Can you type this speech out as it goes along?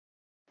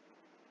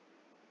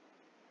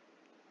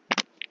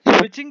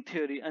Switching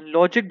Theory and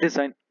Logic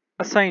Design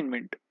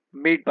assignment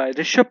made by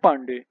Rishabh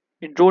Pandey,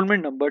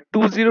 enrollment number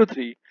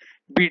 203,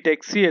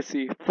 BTech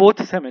CSE,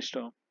 4th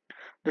semester.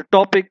 The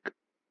topic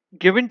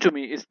given to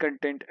me is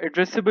content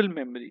addressable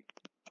memory.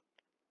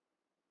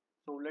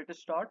 So let us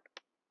start.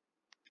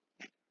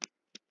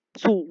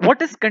 So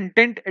what is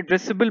content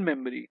addressable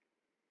memory?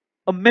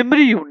 A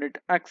memory unit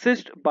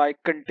accessed by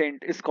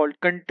content is called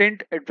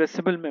content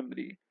addressable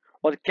memory,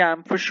 or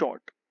CAM for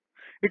short.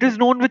 It is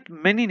known with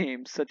many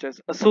names such as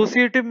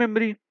associative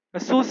memory,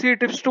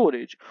 associative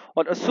storage,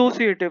 or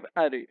associative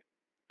array.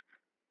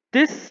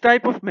 This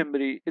type of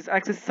memory is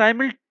accessed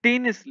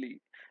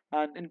simultaneously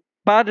and in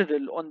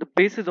parallel on the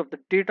basis of the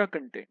data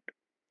content.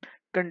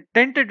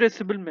 Content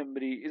addressable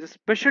memory is a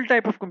special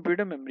type of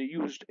computer memory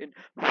used in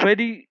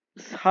very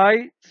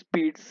high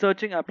speed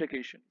searching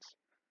applications.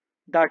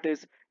 That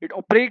is, it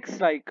operates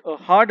like a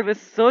hardware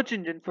search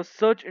engine for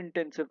search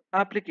intensive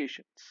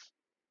applications.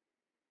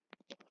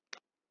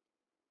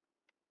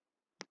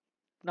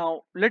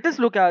 Now, let us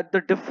look at the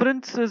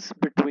differences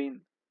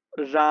between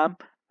RAM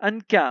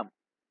and CAM.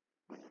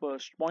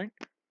 First point,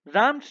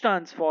 RAM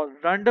stands for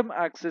Random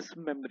Access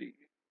Memory,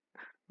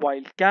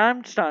 while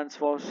CAM stands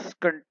for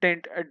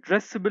Content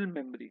Addressable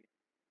Memory.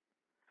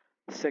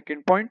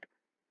 Second point,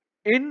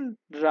 in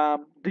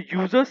RAM, the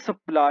user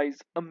supplies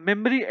a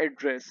memory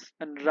address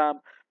and RAM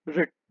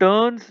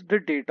returns the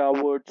data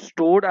word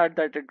stored at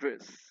that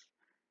address.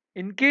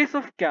 In case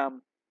of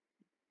CAM,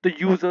 the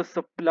user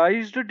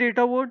supplies the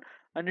data word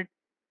and it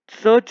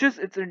searches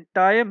its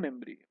entire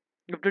memory.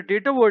 If the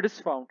data word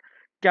is found,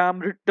 CAM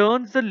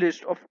returns the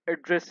list of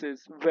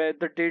addresses where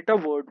the data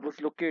word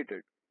was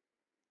located.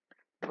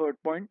 Third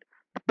point,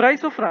 the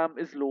price of RAM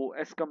is low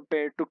as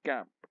compared to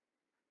CAM.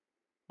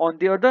 On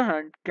the other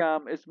hand,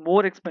 CAM is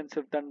more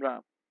expensive than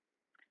RAM.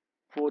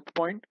 Fourth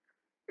point,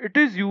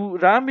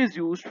 RAM is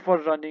used for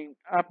running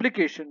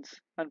applications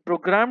and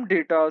program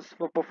data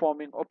for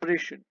performing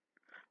operation,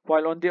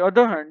 while on the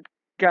other hand,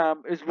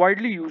 CAM is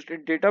widely used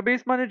in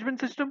database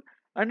management system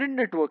and in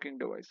networking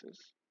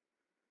devices.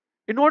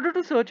 In order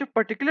to search a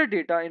particular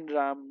data in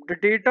RAM, the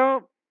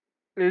data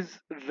is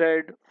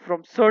read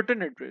from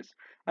certain address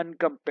and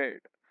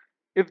compared.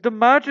 If the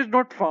match is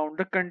not found,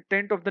 the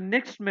content of the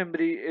next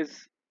memory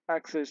is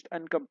accessed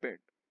and compared.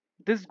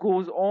 This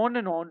goes on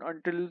and on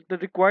until the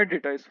required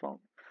data is found.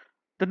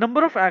 The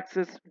number of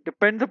access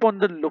depends upon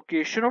the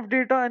location of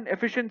data and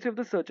efficiency of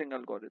the searching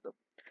algorithm.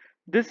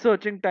 This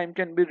searching time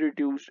can be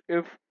reduced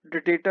if the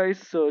data is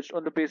searched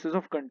on the basis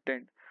of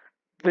content,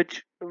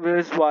 which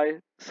is why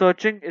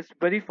searching is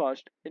very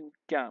fast in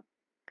CAM.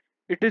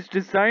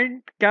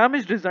 CAM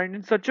is designed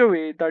in such a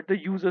way that the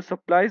user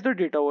supplies the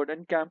data word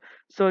and CAM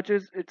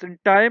searches its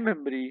entire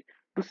memory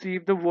to see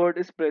if the word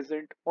is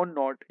present or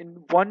not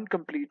in one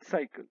complete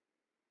cycle.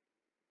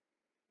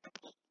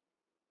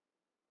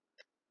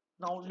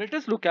 Now let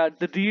us look at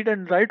the read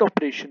and write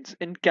operations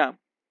in CAM.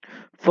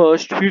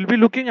 First, we'll be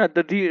looking at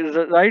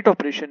the write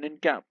operation in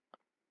CAM.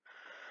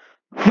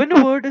 When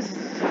a word is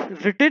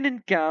written in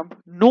CAM,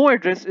 no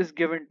address is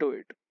given to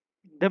it.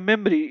 The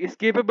memory is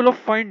capable of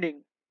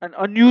finding an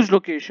unused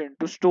location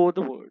to store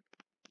the word.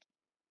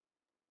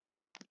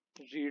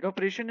 Read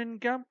operation in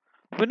CAM.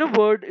 When a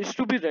word is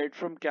to be read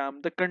from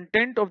CAM, the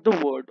content of the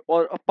word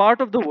or a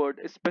part of the word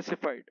is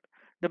specified.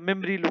 The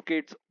memory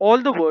locates all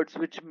the words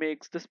which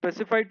makes the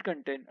specified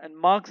content and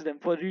marks them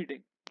for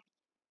reading.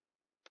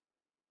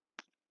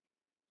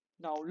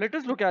 Now let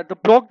us look at the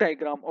block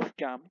diagram of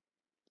CAM.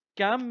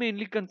 CAM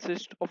mainly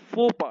consists of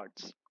four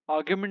parts: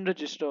 argument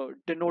register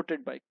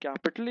denoted by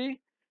capital A,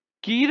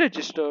 key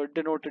register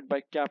denoted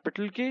by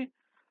capital K,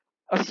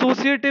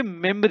 associative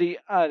memory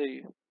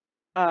array,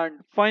 and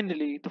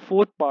finally the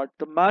fourth part,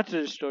 the match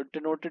register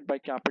denoted by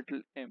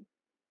capital M.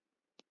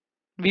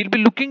 We'll be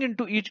looking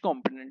into each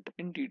component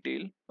in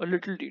detail, a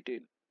little detail.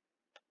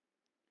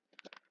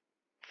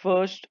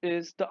 First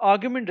is the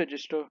argument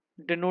register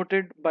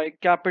denoted by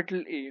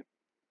capital A.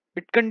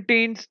 It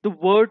contains the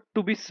word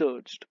to be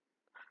searched,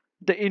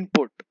 the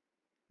input.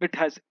 It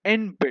has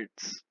n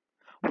bits,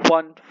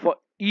 one for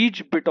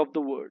each bit of the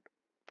word.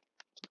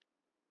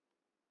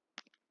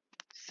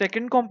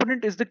 Second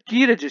component is the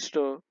key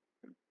register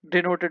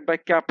denoted by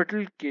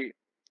capital K.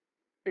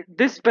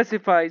 This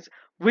specifies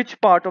which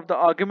part of the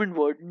argument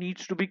word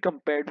needs to be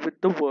compared with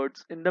the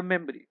words in the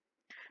memory.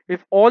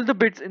 If all the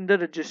bits in the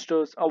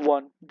registers are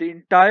 1, the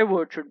entire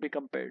word should be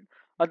compared.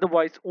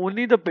 Otherwise,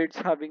 only the bits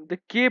having the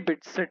K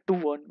bits set to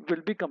 1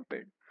 will be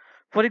compared.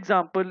 For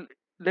example,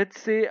 let's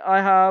say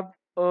I have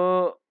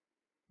a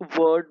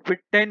word with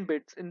 10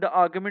 bits in the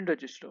argument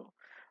register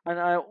and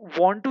I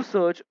want to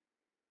search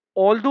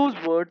all those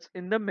words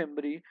in the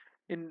memory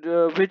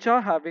which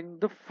are having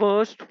the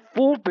first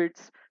 4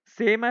 bits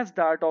same as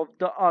that of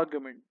the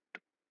argument,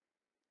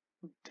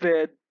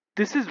 where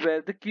this is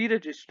where the key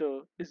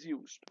register is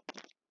used.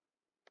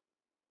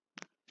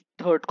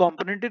 Third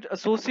component is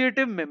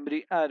associative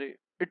memory array.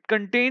 It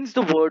contains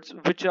the words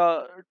which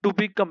are to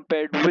be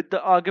compared with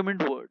the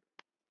argument word.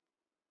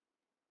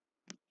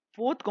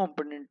 Fourth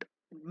component,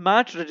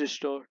 match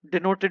register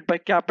denoted by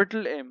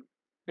capital M.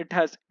 It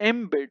has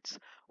M bits,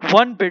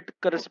 one bit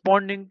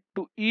corresponding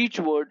to each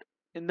word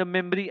in the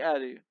memory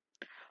array.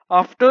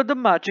 After the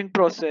matching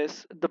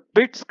process, the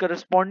bits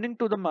corresponding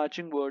to the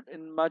matching word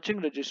in matching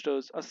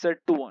registers are set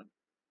to 1.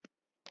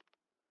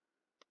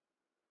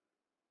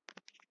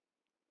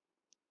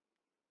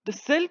 The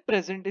cell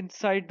present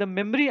inside the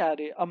memory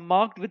array are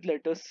marked with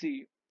letter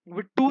C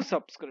with two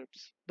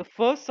subscripts. The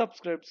first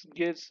subscript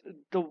gives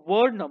the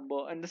word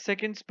number and the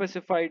second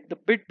specified the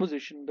bit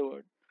position in the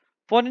word.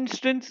 For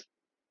instance,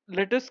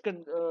 let us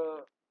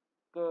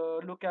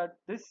look at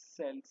this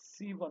cell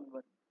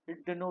C11.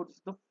 It denotes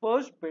the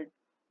first bit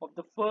of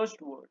the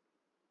first word.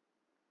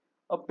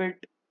 A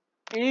bit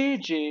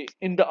AJ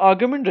in the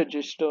argument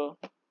register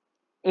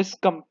is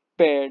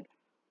compared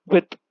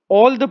with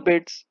all the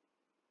bits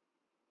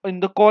in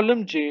the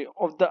column J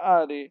of the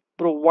array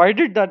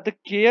provided that the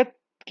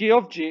k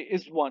of j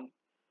is 1.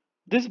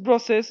 This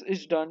process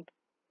is done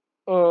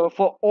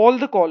for all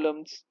the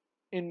columns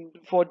in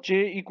for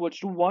j equals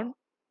to 1,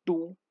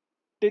 2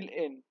 till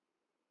n.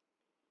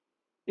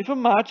 If a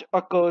match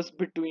occurs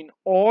between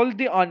all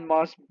the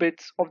unmasked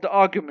bits of the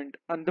argument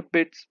and the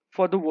bits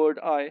for the word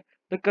I,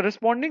 the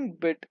corresponding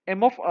bit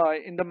m of I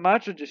in the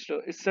match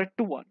register is set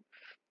to 1.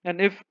 And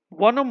if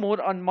one or more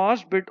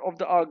unmasked bit of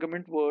the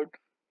argument word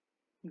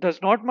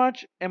does not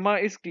match,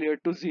 mi is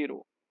cleared to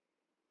 0.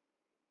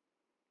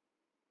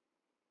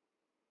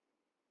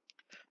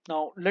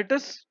 Now, let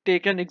us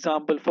take an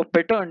example for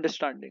better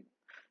understanding.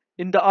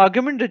 In the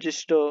argument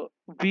register,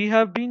 we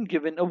have been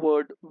given a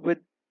word with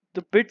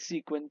the bit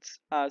sequence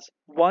as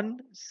 1,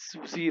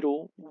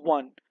 0,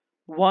 1,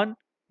 1,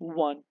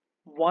 1,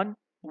 1,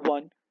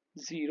 1,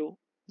 0,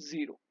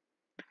 0.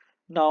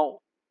 Now,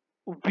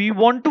 we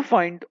want to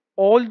find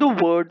all the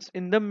words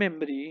in the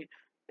memory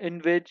in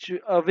which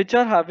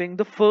are having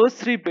the first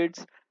three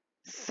bits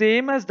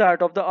same as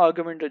that of the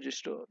argument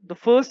register. The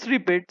first three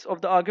bits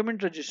of the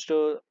argument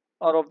register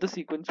are of the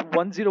sequence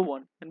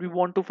 101, and we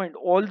want to find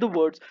all the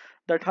words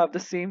that have the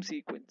same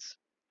sequence.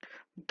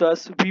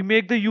 Thus we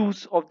make the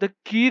use of the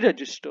key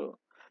register.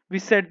 We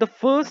set the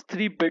first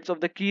three bits of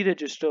the key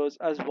registers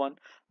as 1,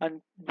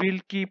 and we'll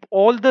keep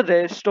all the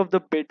rest of the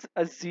bits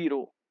as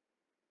 0.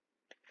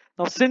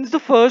 Now, since the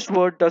first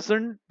word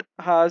doesn't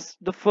has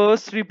the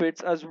first three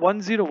bits as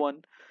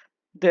 101,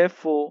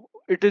 therefore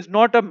it is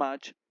not a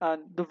match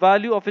and the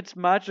value of its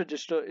match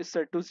register is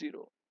set to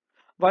 0.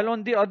 While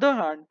on the other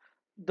hand,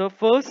 the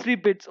first three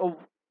bits of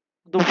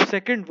the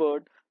second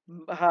word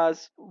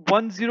has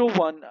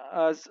 101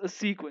 as a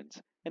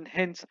sequence, and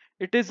hence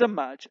it is a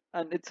match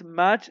and its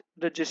match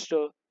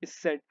register is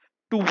set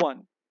to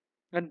 1,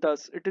 and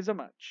thus it is a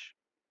match.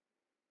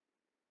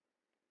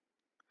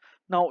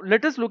 Now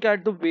let us look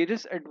at the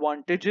various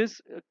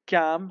advantages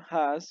CAM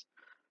has.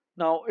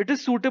 Now it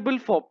is suitable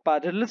for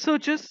parallel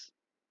searches.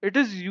 It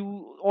is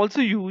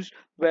also used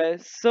where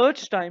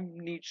search time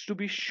needs to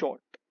be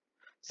short,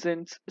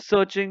 since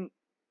searching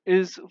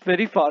is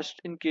very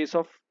fast in case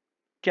of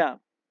CAM.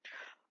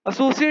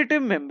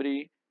 Associative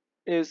memory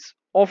is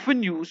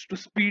often used to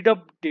speed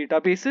up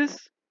databases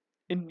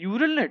in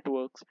neural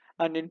networks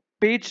and in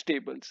page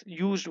tables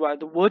used by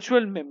the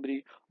virtual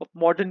memory of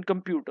modern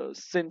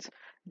computers, since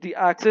the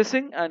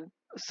accessing and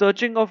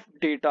searching of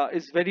data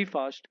is very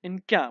fast in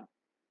CAM.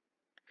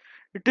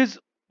 It is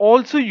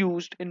also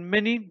used in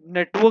many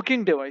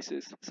networking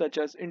devices such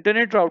as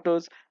internet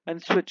routers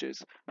and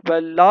switches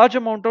where large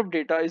amount of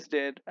data is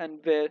there and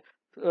where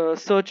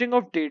searching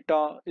of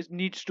data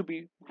needs to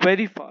be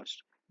very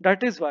fast.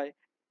 That is why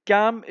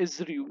CAM is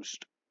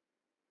used.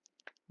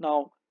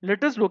 Now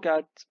let us look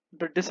at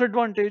the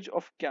disadvantage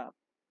of CAM.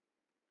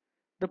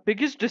 The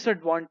biggest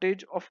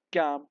disadvantage of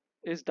CAM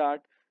is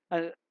that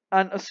an,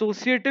 an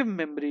associative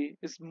memory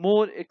is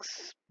more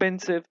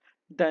expensive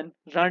than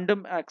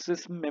random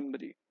access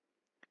memory.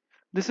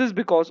 This is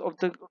because of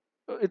the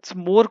its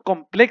more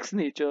complex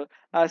nature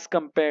as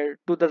compared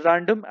to the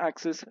random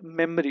access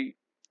memory.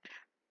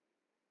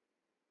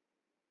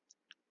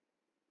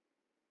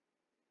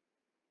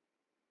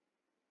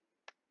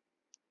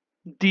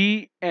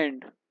 The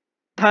end.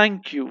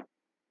 Thank you.